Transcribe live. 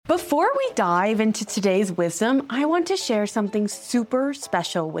Before we dive into today's wisdom, I want to share something super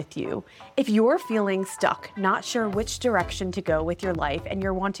special with you. If you're feeling stuck, not sure which direction to go with your life, and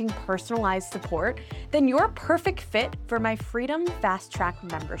you're wanting personalized support, then you're a perfect fit for my Freedom Fast Track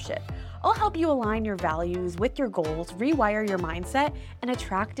membership. I'll help you align your values with your goals, rewire your mindset, and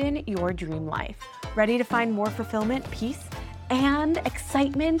attract in your dream life. Ready to find more fulfillment, peace, and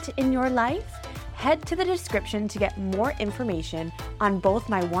excitement in your life? Head to the description to get more information on both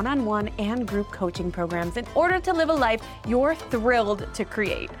my one-on-one and group coaching programs in order to live a life you're thrilled to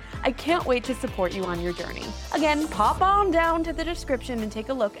create. I can't wait to support you on your journey. Again, pop on down to the description and take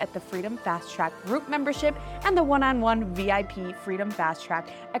a look at the Freedom Fast Track group membership and the one-on-one VIP Freedom Fast Track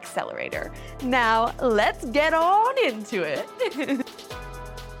Accelerator. Now, let's get on into it.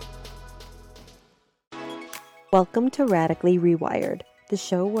 Welcome to Radically Rewired, the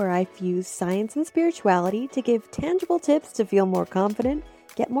show where I fuse science and spirituality to give tangible tips to feel more confident,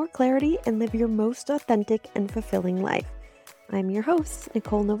 get more clarity, and live your most authentic and fulfilling life. I'm your host,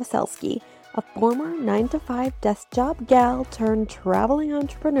 Nicole Novoselsky, a former 9-to-5 desk job gal turned traveling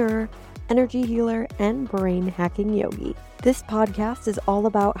entrepreneur, energy healer, and brain hacking yogi. This podcast is all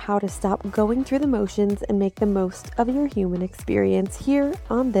about how to stop going through the motions and make the most of your human experience here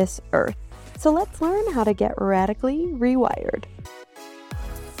on this earth. So let's learn how to get radically rewired.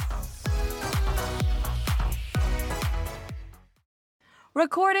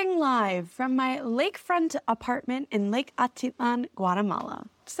 Recording live from my lakefront apartment in Lake Atitlan, Guatemala.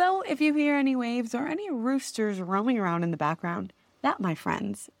 So if you hear any waves or any roosters roaming around in the background, that, my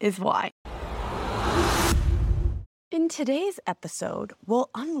friends, is why. In today's episode, we'll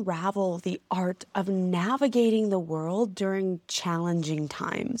unravel the art of navigating the world during challenging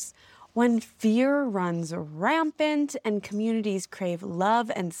times. When fear runs rampant and communities crave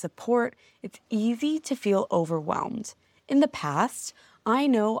love and support, it's easy to feel overwhelmed. In the past, I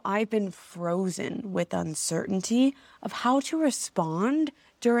know I've been frozen with uncertainty of how to respond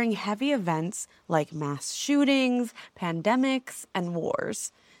during heavy events like mass shootings, pandemics, and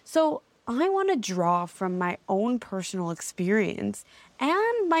wars. So I want to draw from my own personal experience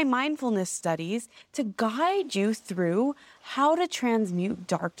and my mindfulness studies to guide you through how to transmute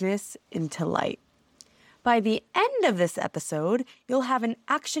darkness into light. By the end of this episode, you'll have an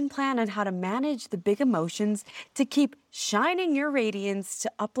action plan on how to manage the big emotions to keep shining your radiance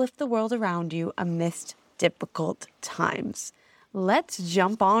to uplift the world around you amidst difficult times. Let's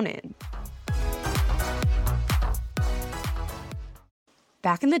jump on in.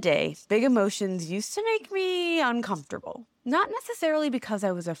 Back in the day, big emotions used to make me uncomfortable. Not necessarily because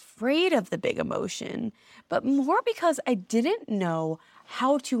I was afraid of the big emotion, but more because I didn't know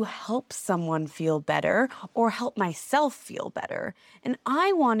how to help someone feel better or help myself feel better. And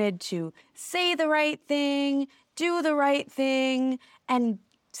I wanted to say the right thing, do the right thing, and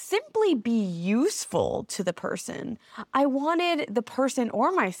simply be useful to the person. I wanted the person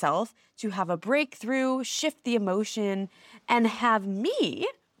or myself to have a breakthrough, shift the emotion, and have me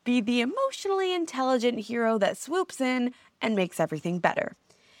be the emotionally intelligent hero that swoops in and makes everything better.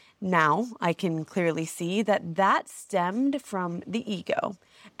 Now, I can clearly see that stemmed from the ego.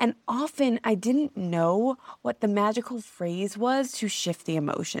 And often I didn't know what the magical phrase was to shift the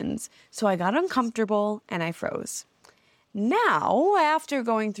emotions. So I got uncomfortable and I froze. Now, after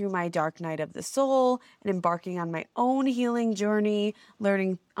going through my dark night of the soul and embarking on my own healing journey,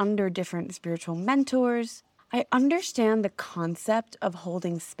 learning under different spiritual mentors, I understand the concept of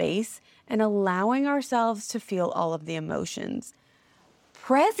holding space and allowing ourselves to feel all of the emotions.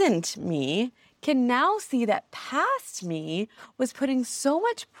 Present me can now see that past me was putting so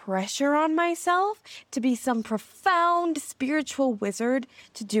much pressure on myself to be some profound spiritual wizard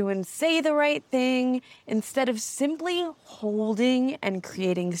to do and say the right thing instead of simply holding and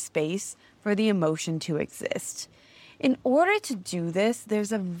creating space for the emotion to exist. In order to do this,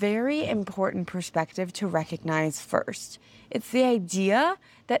 there's a very important perspective to recognize first. It's the idea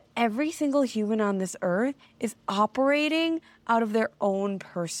that every single human on this earth is operating out of their own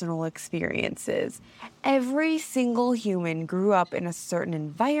personal experiences. Every single human grew up in a certain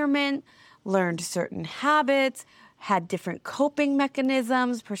environment, learned certain habits, had different coping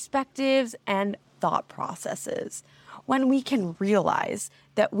mechanisms, perspectives, and thought processes. When we can realize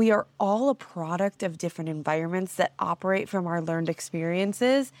that we are all a product of different environments that operate from our learned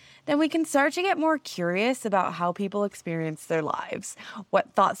experiences, then we can start to get more curious about how people experience their lives,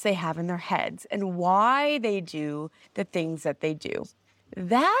 what thoughts they have in their heads, and why they do the things that they do.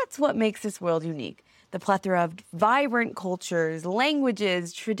 That's what makes this world unique, the plethora of vibrant cultures,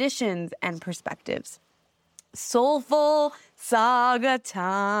 languages, traditions, and perspectives. Soulful Saga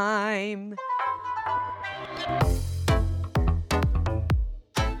time.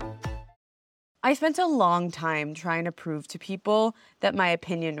 I spent a long time trying to prove to people that my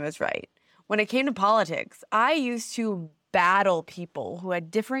opinion was right. When it came to politics, I used to battle people who had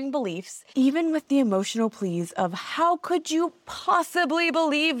differing beliefs, even with the emotional pleas of, how could you possibly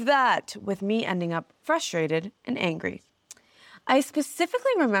believe that? With me ending up frustrated and angry. I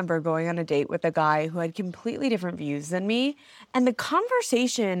specifically remember going on a date with a guy who had completely different views than me, and the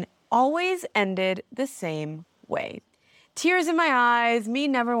conversation always ended the same way. Tears in my eyes, me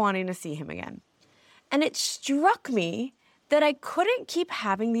never wanting to see him again. And it struck me that I couldn't keep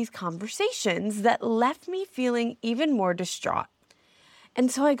having these conversations that left me feeling even more distraught. And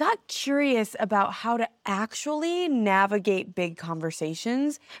so I got curious about how to actually navigate big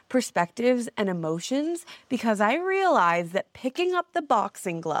conversations, perspectives, and emotions, because I realized that picking up the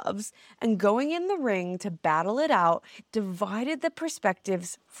boxing gloves and going in the ring to battle it out divided the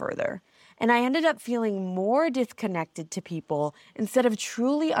perspectives further. And I ended up feeling more disconnected to people instead of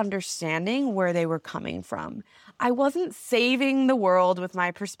truly understanding where they were coming from. I wasn't saving the world with my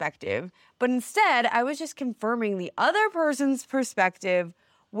perspective, but instead I was just confirming the other person's perspective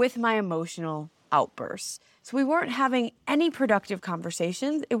with my emotional outbursts. So we weren't having any productive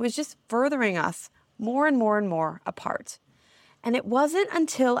conversations. It was just furthering us more and more and more apart. And it wasn't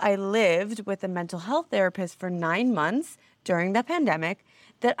until I lived with a mental health therapist for 9 months during the pandemic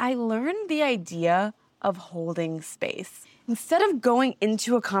that I learned the idea of holding space. Instead of going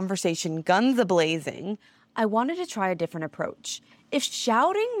into a conversation guns a-blazing, I wanted to try a different approach. If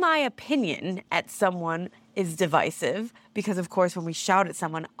shouting my opinion at someone is divisive, because of course when we shout at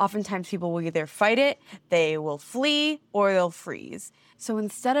someone, oftentimes people will either fight it, they will flee, or they'll freeze. So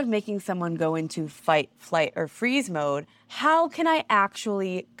instead of making someone go into fight, flight, or freeze mode, how can I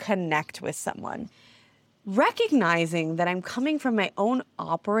actually connect with someone? Recognizing that I'm coming from my own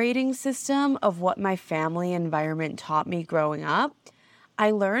operating system of what my family environment taught me growing up, I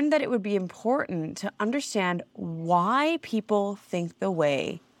learned that it would be important to understand why people think the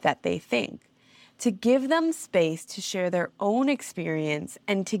way that they think, to give them space to share their own experience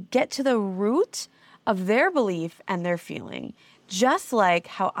and to get to the root of their belief and their feeling, just like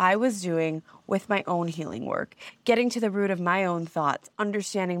how I was doing with my own healing work, getting to the root of my own thoughts,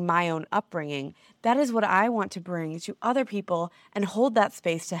 understanding my own upbringing. That is what I want to bring to other people and hold that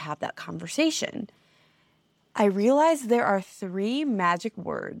space to have that conversation. I realized there are 3 magic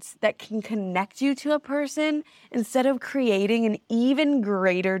words that can connect you to a person instead of creating an even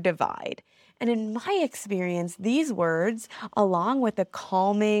greater divide. And in my experience, these words, along with a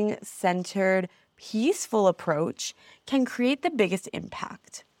calming, centered, peaceful approach, can create the biggest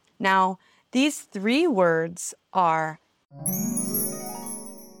impact. Now, these 3 words are,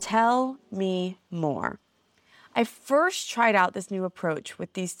 tell me more. I first tried out this new approach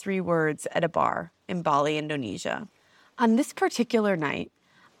with these 3 words at a bar in Bali, Indonesia. On this particular night,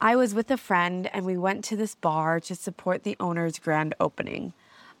 I was with a friend and we went to this bar to support the owner's grand opening.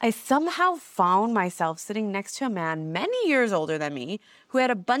 I somehow found myself sitting next to a man many years older than me who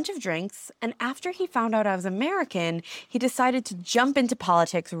had a bunch of drinks, and after he found out I was American, he decided to jump into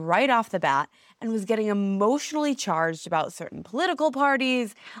politics right off the bat and was getting emotionally charged about certain political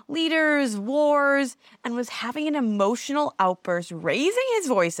parties, leaders, wars, and was having an emotional outburst, raising his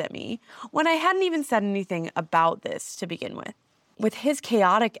voice at me when I hadn't even said anything about this to begin with. With his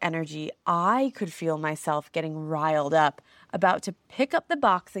chaotic energy, I could feel myself getting riled up, about to pick up the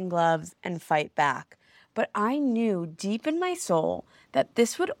boxing gloves and fight back. But I knew deep in my soul that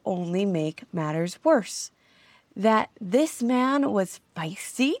this would only make matters worse. That this man was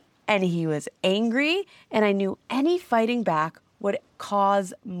feisty and he was angry, and I knew any fighting back would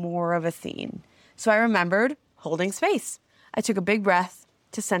cause more of a scene. So I remembered holding space. I took a big breath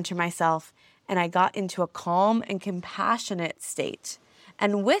to center myself, and I got into a calm and compassionate state.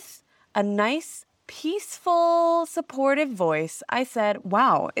 And with a nice, peaceful, supportive voice, I said,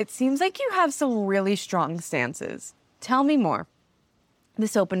 wow, it seems like you have some really strong stances. Tell me more.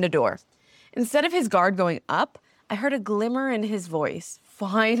 This opened a door. Instead of his guard going up, I heard a glimmer in his voice,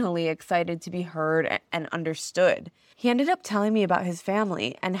 finally excited to be heard and understood. He ended up telling me about his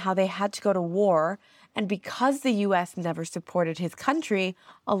family and how they had to go to war, and because the U.S. never supported his country,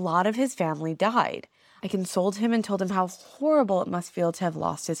 a lot of his family died. I consoled him and told him how horrible it must feel to have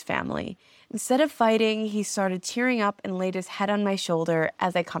lost his family. Instead of fighting, he started tearing up and laid his head on my shoulder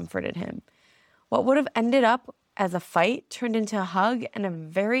as I comforted him. What would have ended up as a fight turned into a hug and a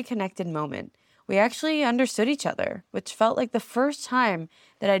very connected moment. We actually understood each other, which felt like the first time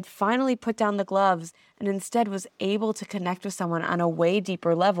that I'd finally put down the gloves and instead was able to connect with someone on a way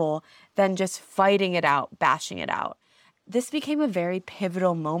deeper level than just fighting it out, bashing it out. This became a very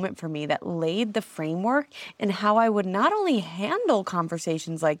pivotal moment for me that laid the framework in how I would not only handle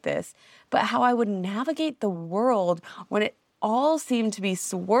conversations like this, but how I would navigate the world when it all seemed to be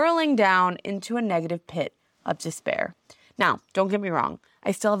swirling down into a negative pit of despair. Now, don't get me wrong,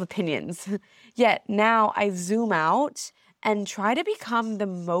 I still have opinions. Yet now I zoom out and try to become the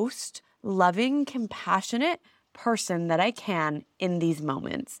most loving, compassionate person that I can in these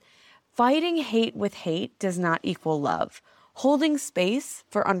moments. Fighting hate with hate does not equal love. Holding space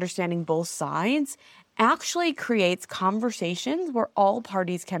for understanding both sides actually creates conversations where all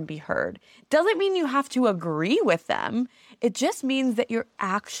parties can be heard. Doesn't mean you have to agree with them. It just means that you're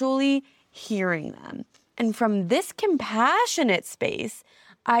actually hearing them. And from this compassionate space,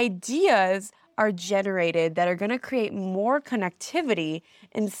 ideas are generated that are going to create more connectivity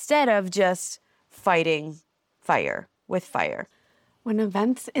instead of just fighting fire with fire. When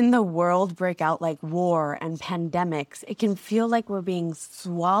events in the world break out like war and pandemics, it can feel like we're being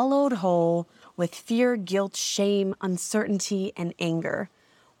swallowed whole with fear, guilt, shame, uncertainty, and anger.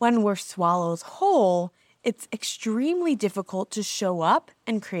 When we're swallowed whole, it's extremely difficult to show up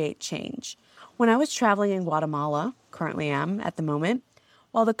and create change. When I was traveling in Guatemala, currently am at the moment,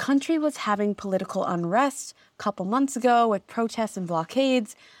 while the country was having political unrest a couple months ago with protests and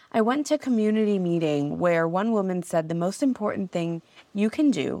blockades, I went to a community meeting where one woman said the most important thing you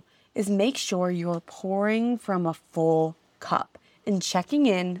can do is make sure you're pouring from a full cup and checking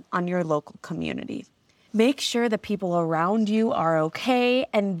in on your local community. Make sure the people around you are okay,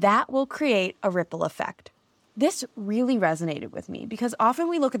 and that will create a ripple effect. This really resonated with me because often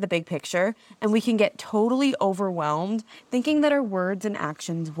we look at the big picture and we can get totally overwhelmed thinking that our words and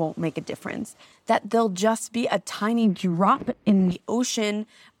actions won't make a difference, that they'll just be a tiny drop in the ocean.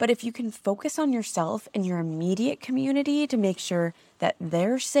 But if you can focus on yourself and your immediate community to make sure that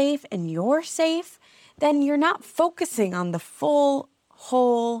they're safe and you're safe, then you're not focusing on the full,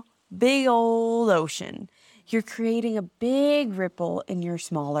 whole, big old ocean. You're creating a big ripple in your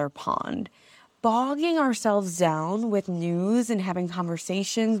smaller pond. Bogging ourselves down with news and having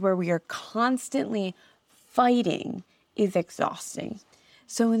conversations where we are constantly fighting is exhausting.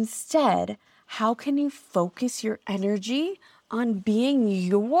 So instead, how can you focus your energy on being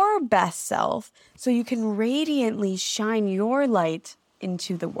your best self so you can radiantly shine your light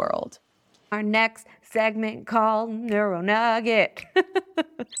into the world? Our next segment called Neuro Nugget.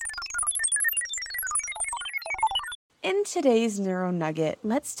 In today's Neuro Nugget,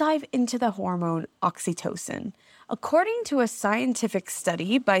 let's dive into the hormone oxytocin. According to a scientific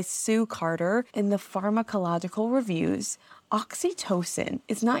study by Sue Carter in the Pharmacological Reviews, oxytocin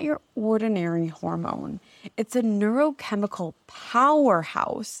is not your ordinary hormone. It's a neurochemical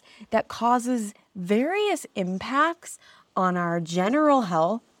powerhouse that causes various impacts on our general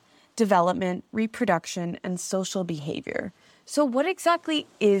health, development, reproduction, and social behavior. So what exactly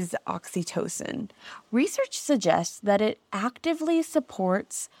is oxytocin? Research suggests that it actively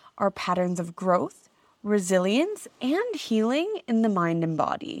supports our patterns of growth, resilience, and healing in the mind and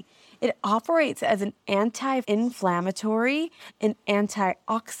body. It operates as an anti-inflammatory, an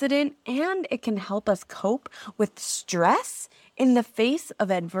antioxidant, and it can help us cope with stress in the face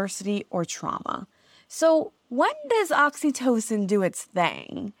of adversity or trauma. So when does oxytocin do its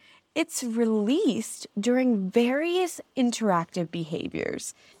thing? It's released during various interactive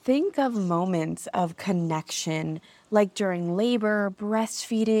behaviors. Think of moments of connection, like during labor,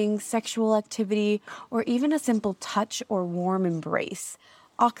 breastfeeding, sexual activity, or even a simple touch or warm embrace.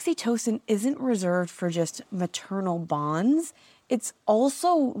 Oxytocin isn't reserved for just maternal bonds. It's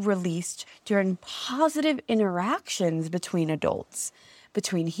also released during positive interactions between adults,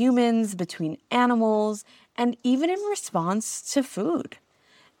 between humans, between animals, and even in response to food.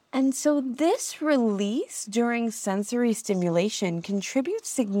 And so this release during sensory stimulation contributes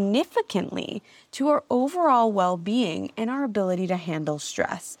significantly to our overall well-being and our ability to handle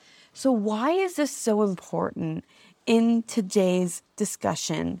stress. So why is this so important in today's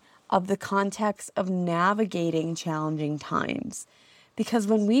discussion of the context of navigating challenging times? Because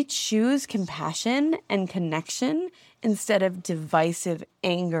when we choose compassion and connection instead of divisive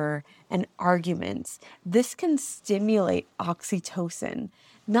anger and arguments, this can stimulate oxytocin,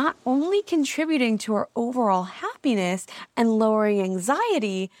 not only contributing to our overall happiness and lowering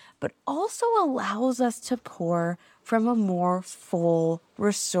anxiety, but also allows us to pour from a more full,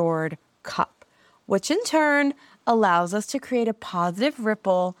 restored cup, which in turn allows us to create a positive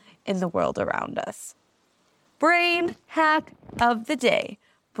ripple in the world around us. Brain hack of the day.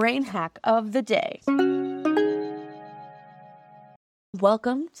 Brain hack of the day.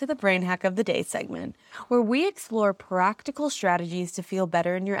 Welcome to the Brain Hack of the Day segment, where we explore practical strategies to feel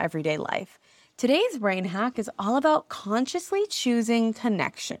better in your everyday life. Today's brain hack is all about consciously choosing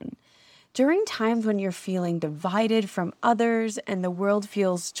connection. During times when you're feeling divided from others and the world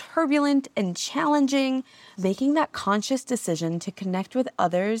feels turbulent and challenging, making that conscious decision to connect with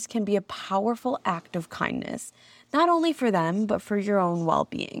others can be a powerful act of kindness, not only for them, but for your own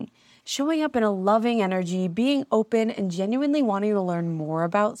well-being. Showing up in a loving energy, being open, and genuinely wanting to learn more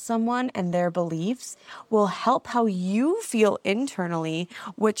about someone and their beliefs will help how you feel internally,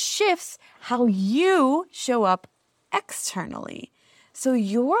 which shifts how you show up externally. So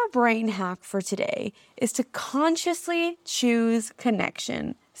your brain hack for today is to consciously choose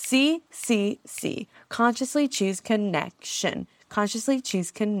connection. C. Consciously choose connection. Consciously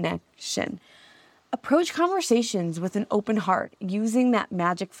choose connection. Approach conversations with an open heart using that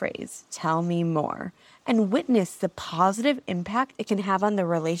magic phrase, tell me more, and witness the positive impact it can have on the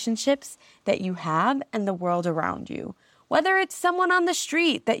relationships that you have and the world around you. Whether it's someone on the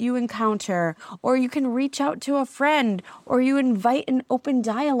street that you encounter, or you can reach out to a friend, or you invite an open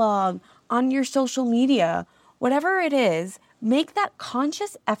dialogue on your social media, whatever it is, make that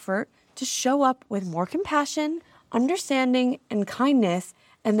conscious effort to show up with more compassion, understanding, and kindness,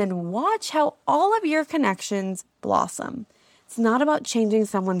 and then watch how all of your connections blossom. It's not about changing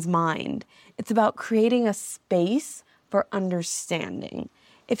someone's mind. It's about creating a space for understanding.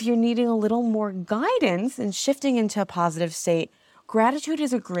 If you're needing a little more guidance and shifting into a positive state, gratitude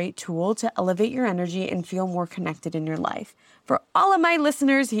is a great tool to elevate your energy and feel more connected in your life. For all of my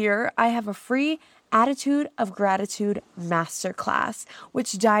listeners here, I have a free Attitude of Gratitude Masterclass,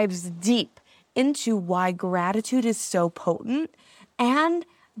 which dives deep into why gratitude is so potent and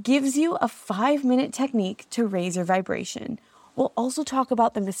gives you a 5-minute technique to raise your vibration. We'll also talk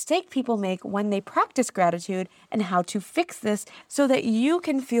about the mistake people make when they practice gratitude and how to fix this so that you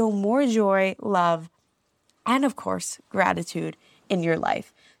can feel more joy, love, and of course, gratitude in your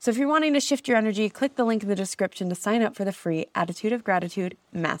life. So if you're wanting to shift your energy, click the link in the description to sign up for the free Attitude of Gratitude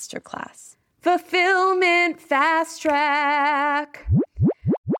Masterclass. Fulfillment Fast Track.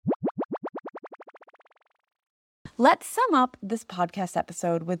 Let's sum up this podcast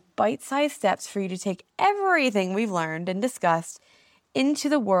episode with bite-sized steps for you to take everything we've learned and discussed into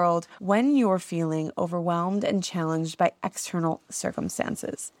the world when you're feeling overwhelmed and challenged by external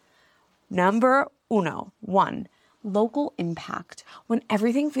circumstances. Number 1, local impact. When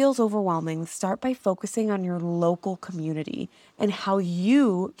everything feels overwhelming, start by focusing on your local community and how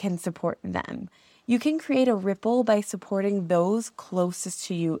you can support them. You can create a ripple by supporting those closest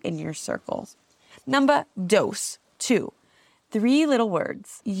to you in your circles. Number 2, 3 little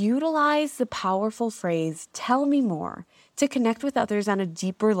words. Utilize the powerful phrase, tell me more, to connect with others on a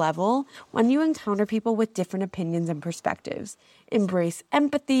deeper level when you encounter people with different opinions and perspectives. Embrace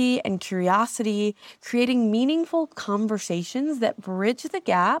empathy and curiosity, creating meaningful conversations that bridge the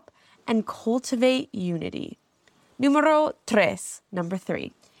gap and cultivate unity. Number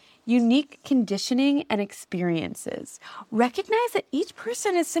 3. Unique conditioning and experiences. Recognize that each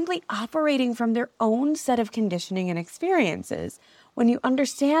person is simply operating from their own set of conditioning and experiences. When you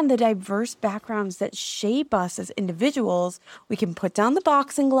understand the diverse backgrounds that shape us as individuals, we can put down the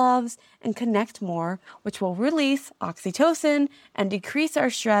boxing gloves and connect more, which will release oxytocin and decrease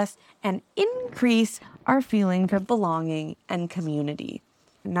our stress and increase our feeling of belonging and community.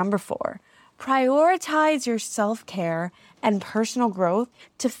 Number 4. Prioritize your self-care and personal growth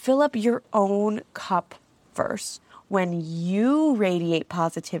to fill up your own cup first. When you radiate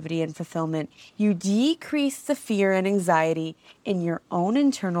positivity and fulfillment, you decrease the fear and anxiety in your own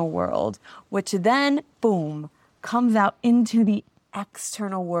internal world, which then, boom, comes out into the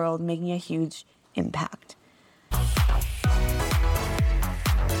external world, making a huge impact.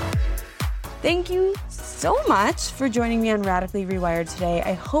 Thank you so much for joining me on Radically Rewired today.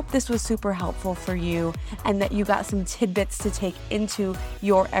 I hope this was super helpful for you and that you got some tidbits to take into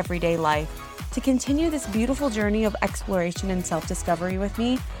your everyday life. To continue this beautiful journey of exploration and self-discovery with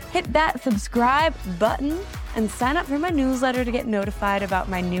me, hit that subscribe button and sign up for my newsletter to get notified about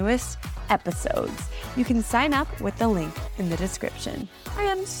my newest episodes. You can sign up with the link in the description. I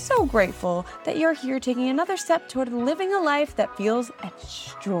am so grateful that you're here taking another step toward living a life that feels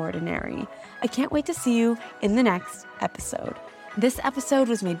extraordinary. I can't wait to see you in the next episode. This episode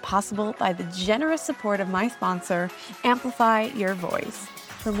was made possible by the generous support of my sponsor, Amplify Your Voice.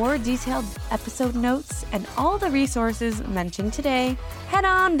 For more detailed episode notes and all the resources mentioned today, head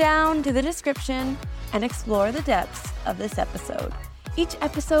on down to the description and explore the depths of this episode. Each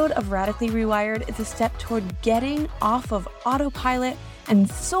episode of Radically Rewired is a step toward getting off of autopilot and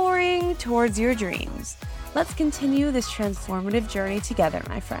soaring towards your dreams. Let's continue this transformative journey together,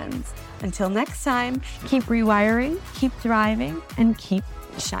 my friends. Until next time, keep rewiring, keep thriving, and keep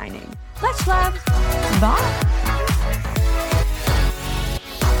shining. Much love. Bye.